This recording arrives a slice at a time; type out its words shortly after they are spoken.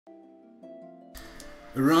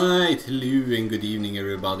Right, hello and good evening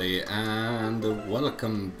everybody, and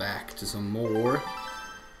welcome back to some more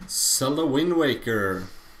Zelda Wind Waker.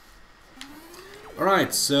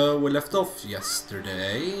 Alright, so we left off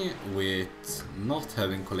yesterday with not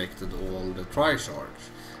having collected all the Tri-Charge,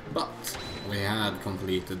 but we had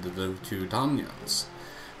completed the 2 dungeons.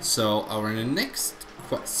 So our next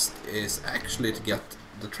quest is actually to get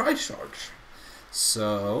the Tri-Charge.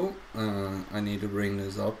 So I need to bring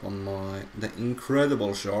this up on the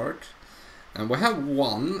incredible chart, and we have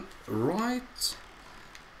one right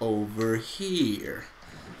over here.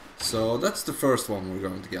 So that's the first one we're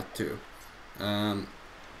going to get to.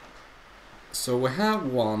 So we have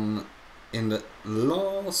one in the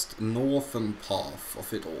last northern path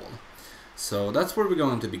of it all. So that's where we're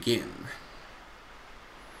going to begin.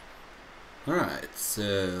 Alright,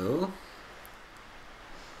 so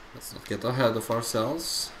let's not get ahead of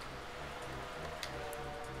ourselves.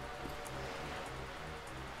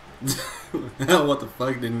 What the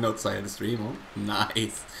fuck, did not say the stream on?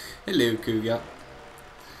 Nice. Hello, Kuga.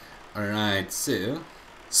 Alright, so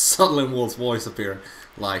suddenly Wolf's voice appeared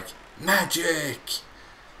like magic.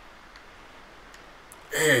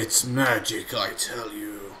 It's magic, I tell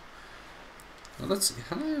you. Now let's see,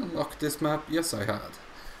 had I unlocked this map? Yes, I had.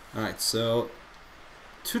 Alright, so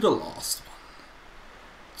to the last one.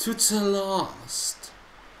 To the last.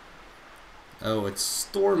 Oh, it's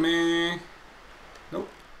stormy. Nope.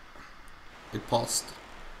 It passed.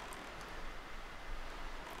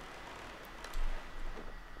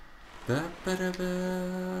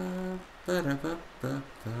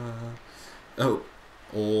 Oh,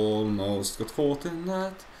 almost got caught in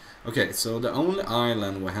that. Okay, so the only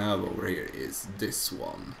island we have over here is this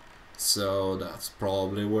one. So that's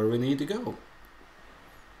probably where we need to go.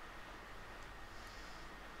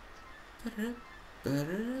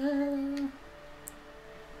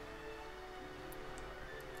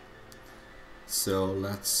 So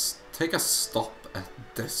let's take a stop at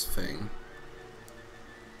this thing.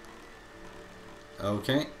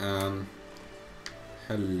 Okay,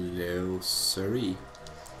 hello, sirree.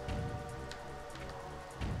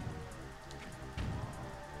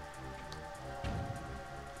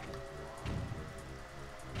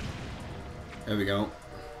 There we go.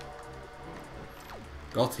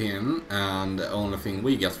 Got him, and the only thing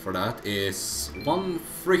we get for that is 1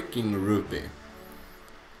 freaking rupee.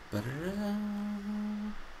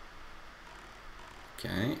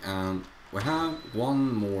 Okay, and we have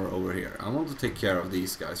one more over here. I want to take care of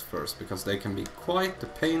these guys first, because they can be quite a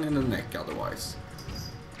pain in the neck otherwise.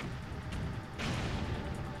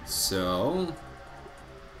 So,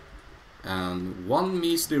 and 1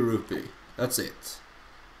 measly rupee. That's it.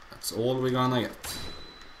 That's all we're gonna get.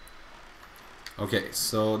 Okay,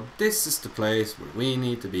 so this is the place where we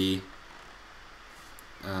need to be.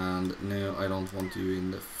 And no, I don't want you in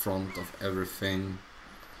the front of everything,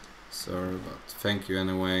 sir, but thank you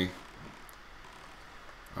anyway.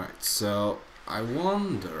 Alright, so I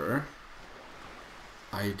wonder,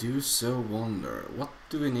 I do so wonder, what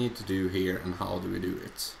do we need to do here and how do we do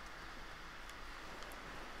it?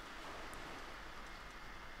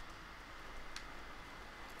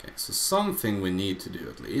 Okay, so something we need to do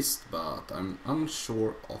at least, but I'm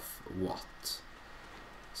unsure of what.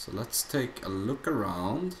 So let's take a look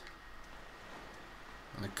around.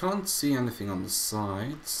 I can't see anything on the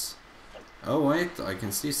sides. Oh wait, I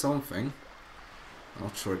can see something. I'm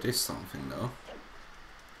not sure it is something though.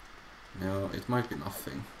 No, it might be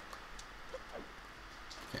nothing.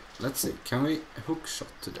 Okay, let's see. Can we hook shot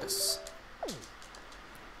to this?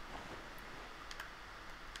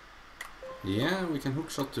 Yeah, we can hook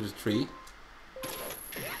shot to the tree.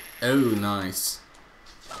 Oh, nice.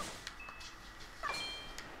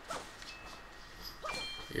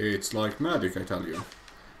 It's like magic, I tell you.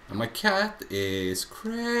 And my cat is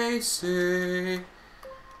crazy.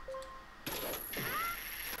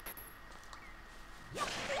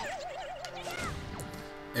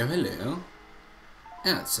 Oh, hello.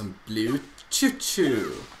 And some blue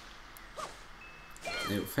choo-choo.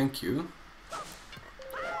 Oh, thank you.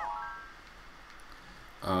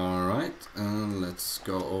 Alright, and let's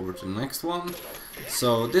go over to the next one.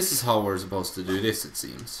 So this is how we're supposed to do this, it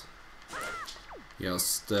seems.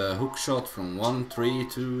 Just hook shot from one tree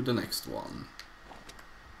to the next one.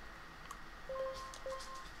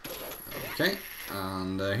 Okay,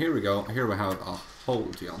 and here we go. Here we have a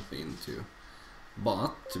hole to jump into.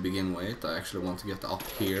 But to begin with, I actually want to get up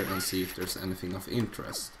here and see if there's anything of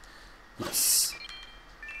interest. Yes.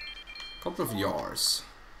 Couple of yards.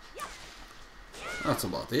 That's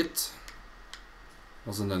about it.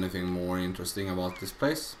 Wasn't anything more interesting about this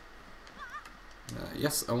place.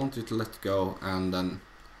 Yes, I want you to let go and then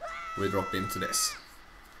we drop into this.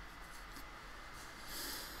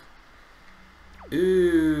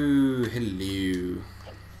 Ooh, hello.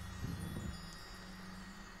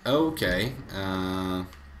 Okay,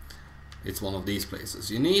 it's one of these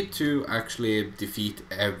places. You need to actually defeat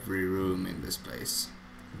every room in this place.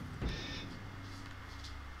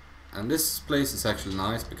 And this place is actually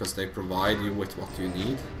nice because they provide you with what you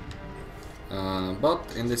need. But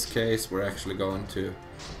in this case we're actually going to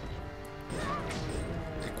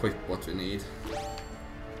equip what we need.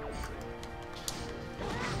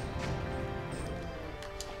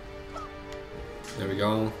 There we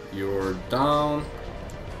go, you're down.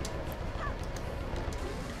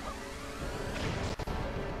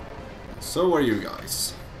 So are you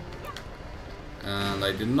guys. And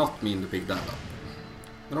I did not mean to pick that up.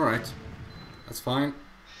 But alright, that's fine.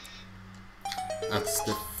 That's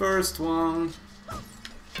the first one.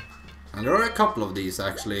 And there are a couple of these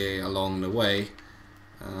actually along the way.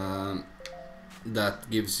 That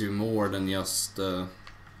gives you more than just the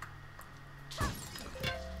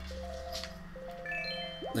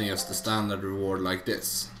standard reward like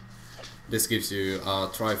this. This gives you a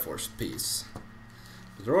Triforce piece.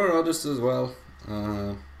 But there are others as well.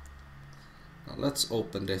 Now let's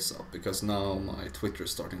open this up because now my Twitter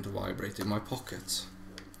is starting to vibrate in my pocket.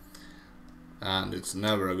 And it's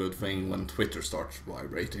never a good thing when Twitter starts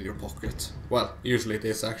vibrating in your pocket. Well, usually it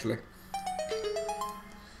is actually.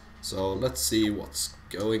 So let's see what's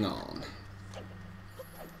going on.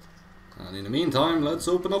 And in the meantime, let's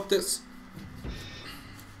open up this.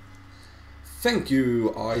 Thank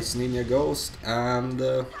you, Ice Ninja Ghost. And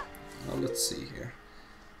now let's see here.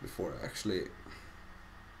 Before I actually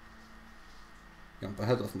jump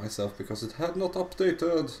ahead of myself because it had not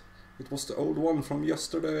updated. It was the old one from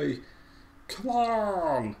yesterday. Come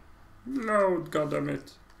on! Load,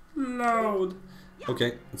 goddammit. Load!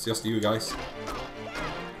 Okay, it's just you guys.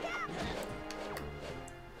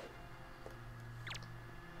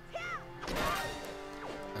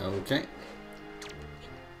 Okay.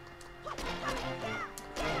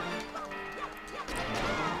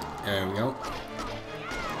 There we go.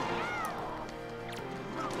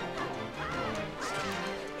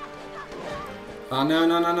 Ah, no,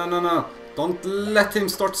 no, no, no, no, no. Don't let him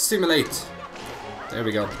start to simulate. There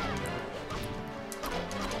we go.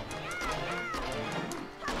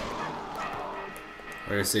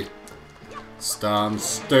 Where is he? Stand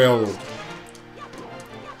still.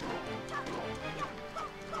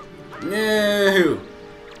 No!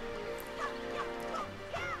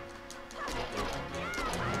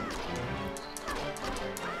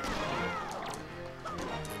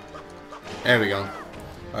 There we go.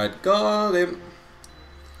 Alright, got him.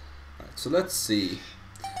 Alright, so let's see.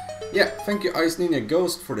 Yeah, thank you Ice Ninja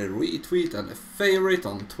Ghost for the retweet and the favorite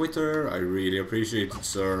on Twitter. I really appreciate it,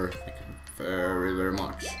 sir. Thank you very, very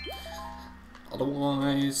much.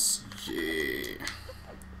 Otherwise, yeah.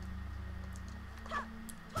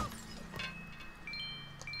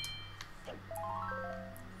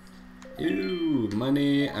 Ooh,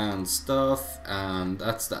 money and stuff, and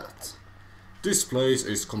that's that. This place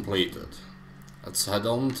is completed. Let's head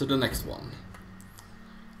on to the next one.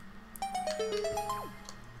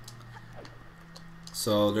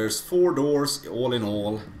 So there's 4 doors all in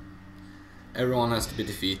all. Everyone has to be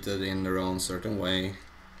defeated in their own certain way.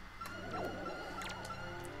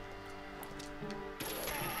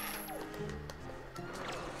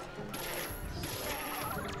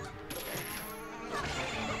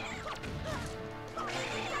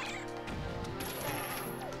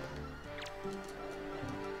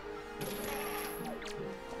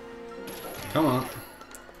 Come on.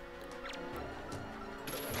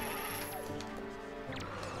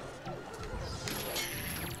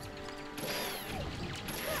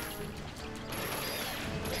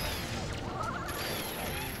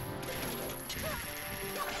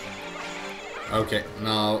 Okay,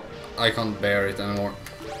 now I can't bear it anymore.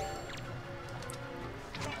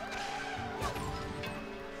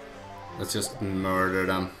 Let's just murder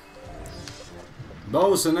them.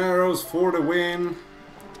 Bows and arrows for the win.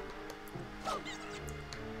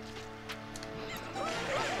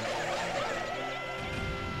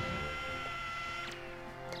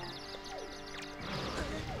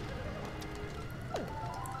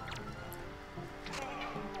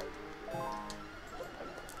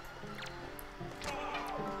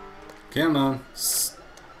 Come on,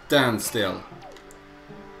 stand still.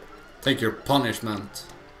 Take your punishment.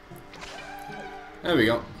 There we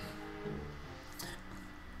go.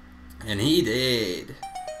 And he did.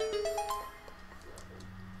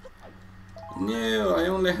 No, I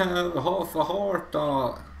only have half a heart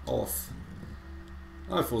off.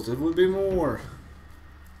 I thought it would be more.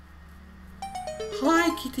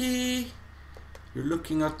 Hi, kitty. You're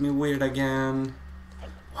looking at me weird again.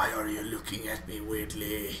 Why are you looking at me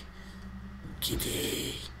weirdly?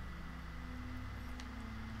 Kitty.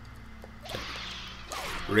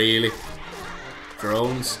 Really?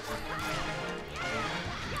 Drones?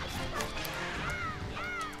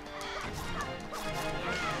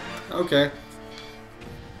 Okay.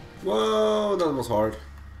 Whoa, that was hard.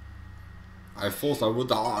 I thought I would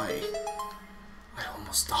die. I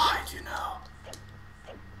almost died, you know.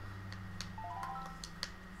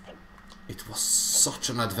 It was such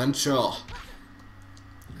an adventure.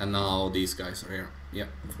 And now these guys are here. Yeah,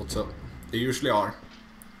 thought so. They usually are.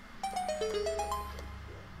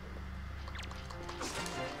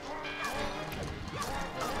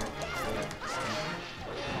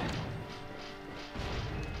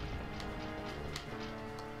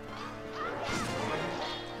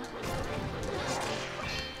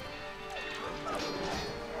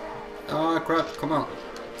 Ah, crap, come on.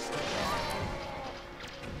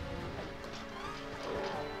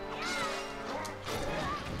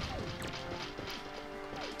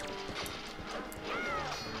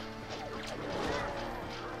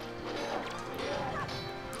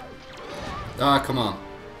 Ah, come on.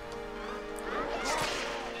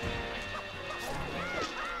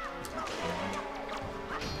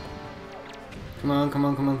 Come on, come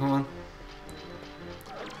on, come on, come on.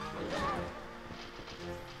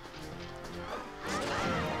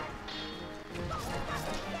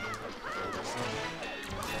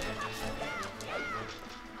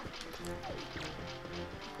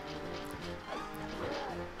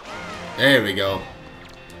 There we go.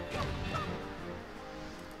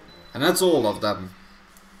 And that's all of them.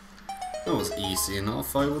 That was easy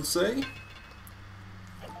enough, I would say.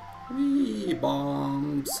 Wee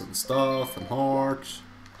bombs and stuff and hearts.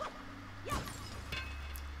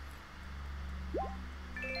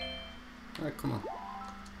 Ah, come on.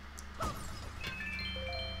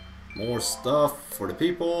 More stuff for the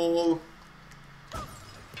people.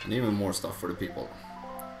 And even more stuff for the people.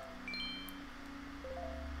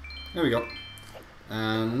 There we go.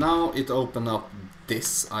 And now it opened up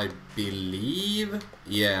this, I believe.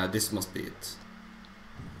 Yeah, this must be it.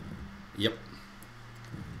 Yep.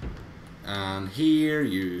 And here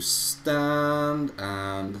you stand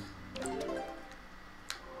and...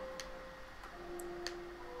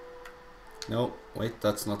 No, wait,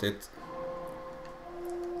 that's not it.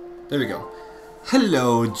 There we go.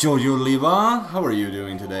 Hello, Jojo Liva. How are you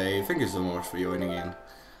doing today? Thank you so much for joining in.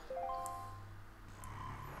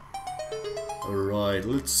 Alright,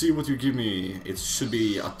 let's see what you give me. It should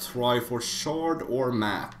be a Triforce shard or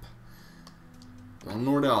map. One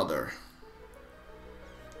or the other.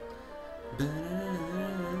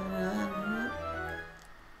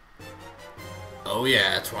 Oh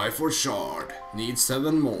yeah, Triforce shard. Need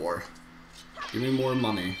 7 more. Give me more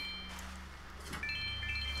money.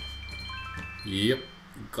 Yep,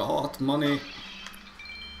 got money.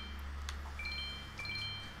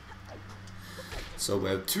 So we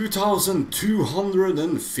have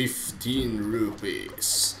 2,215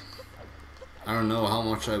 rupees. I don't know how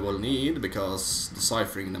much I will need because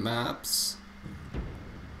deciphering the maps.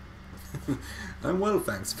 I'm well,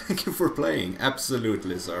 thanks. Thank you for playing.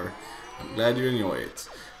 Absolutely, sir. I'm glad you enjoy it.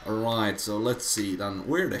 Alright, so let's see then.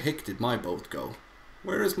 Where the heck did my boat go?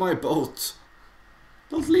 Where is my boat?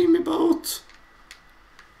 Don't leave me, boat!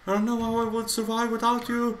 I don't know how I would survive without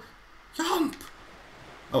you. Jump!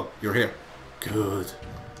 Oh, you're here. Good.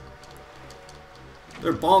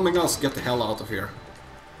 They're bombing us. Get the hell out of here.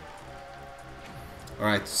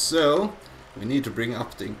 Alright, so we need to bring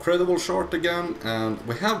up the incredible short again, and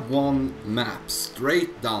we have one map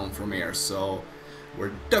straight down from here, so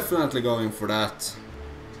we're definitely going for that.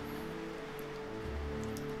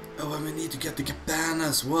 Oh, and we need to get the cabana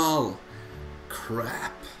as well.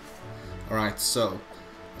 Crap. Alright, so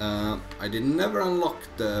I did never unlock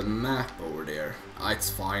the map over there.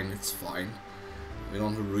 It's fine, it's fine. We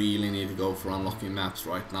don't really need to go for unlocking maps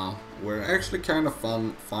right now. We're actually kind of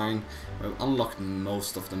fine. We've unlocked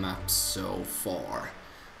most of the maps so far.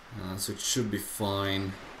 So it should be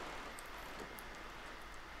fine.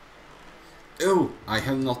 Oh, I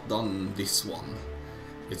have not done this one.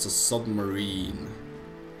 It's a submarine.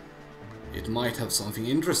 It might have something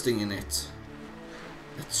interesting in it.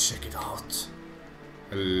 Let's check it out.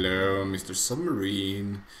 Hello, Mr.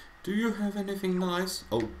 Submarine. Do you have anything nice?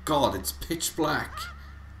 Oh god, it's pitch black.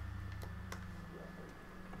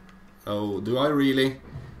 Oh, do I really?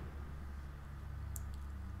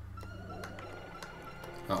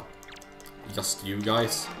 Oh, just you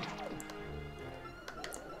guys.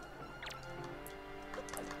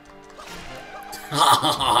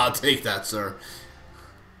 Ha take that, sir.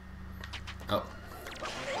 Oh.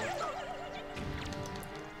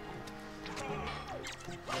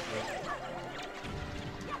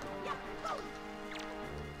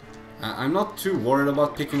 I'm not too worried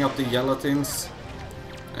about picking up the gelatines,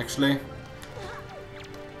 actually.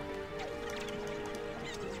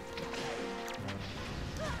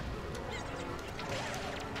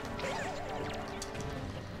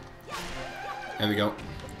 There we go.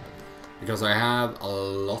 Because I have a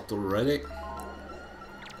lot already.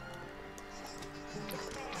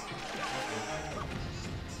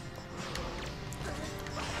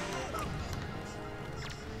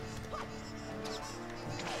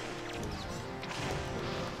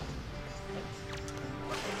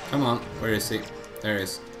 Come on, where is he? There he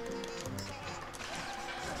is.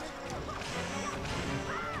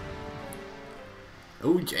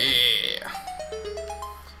 Oh yeah!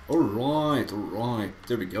 Alright,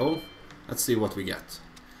 there we go. Let's see what we get.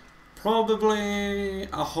 Probably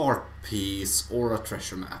a heart piece or a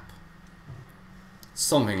treasure map.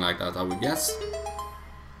 Something like that, I would guess.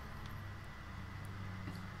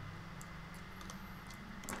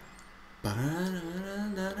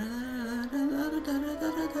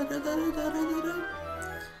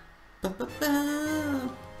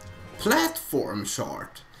 Platform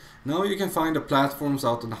chart. Now you can find the platforms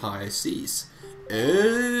out on the high seas.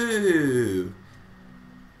 Oh.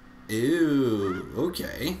 Ew,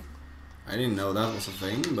 okay. I didn't know that was a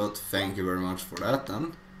thing, but thank you very much for that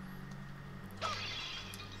then.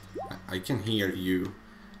 I can hear you.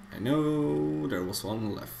 I know there was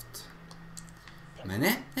one left.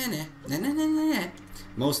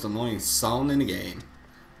 Most annoying sound in the game.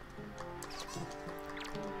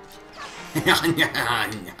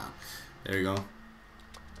 There you go.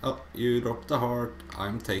 Oh, you dropped the heart.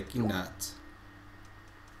 I'm taking that.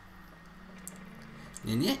 I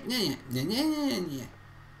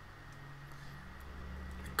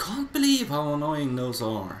can't believe how annoying those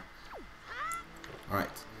are.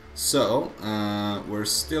 Alright, so we're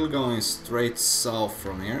still going straight south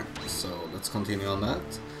from here, so let's continue on that.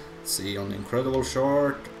 Let's see on the incredible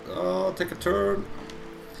chart. Oh, take a turn.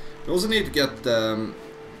 We also need to get the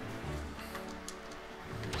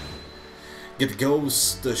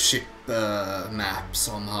ghost ship map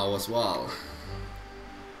somehow as well.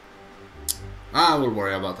 I will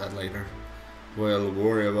worry about that later. We'll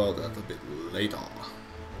worry about that a bit later.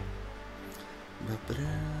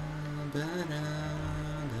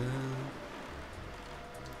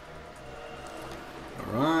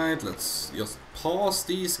 Alright, let's just pause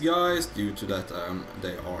these guys due to that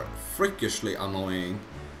they are freakishly annoying.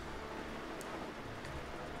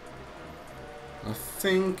 I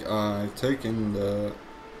think I've taken the...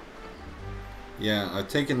 Yeah, I've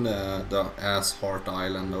taken the ass heart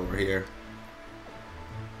island over here.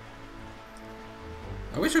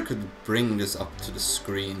 I wish I could bring this up to the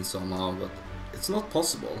screen somehow, but it's not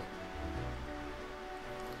possible.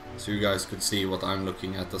 So you guys could see what I'm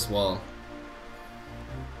looking at as well.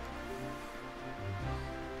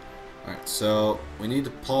 Alright, so we need to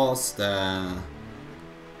pause the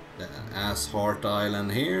ass heart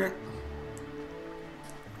island here.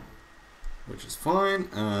 Which is fine,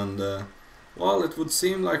 and well, it would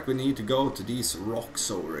seem like we need to go to these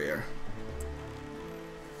rocks over here.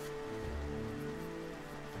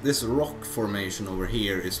 This rock formation over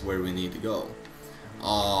here is where we need to go.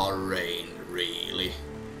 Ah, rain, really?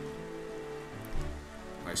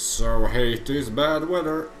 I so hate this bad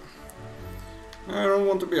weather. I don't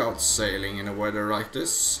want to be out sailing in a weather like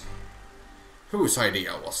this. Whose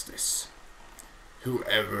idea was this?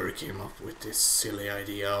 Whoever came up with this silly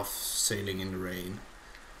idea of sailing in the rain?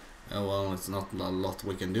 Oh well, it's not a lot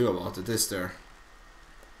we can do about it, is there?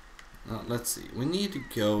 Let's see, we need to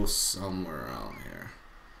go somewhere around here.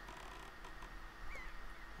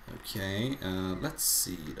 Okay, let's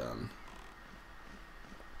see then.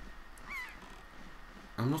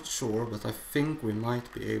 I'm not sure, but I think we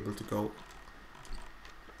might be able to go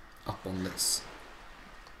up on this.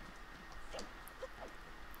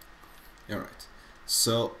 Alright,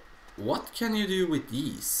 so what can you do with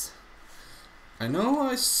these? I know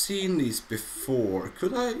I've seen these before.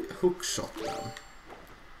 Could I hook shot them?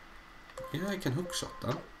 Yeah, I can hook shot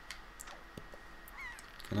them.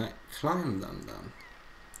 Can I climb them then?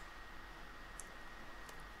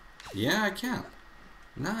 Yeah, I can.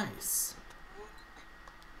 Nice.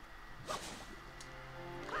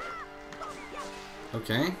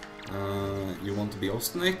 Okay. You want to be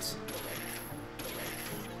obstinate?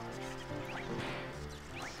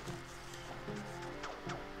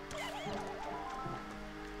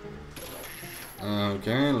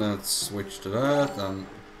 Okay, let's switch to that and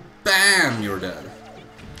BAM! You're dead.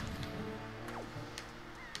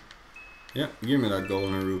 Yeah, give me that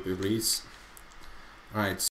golden rupee, please. Alright.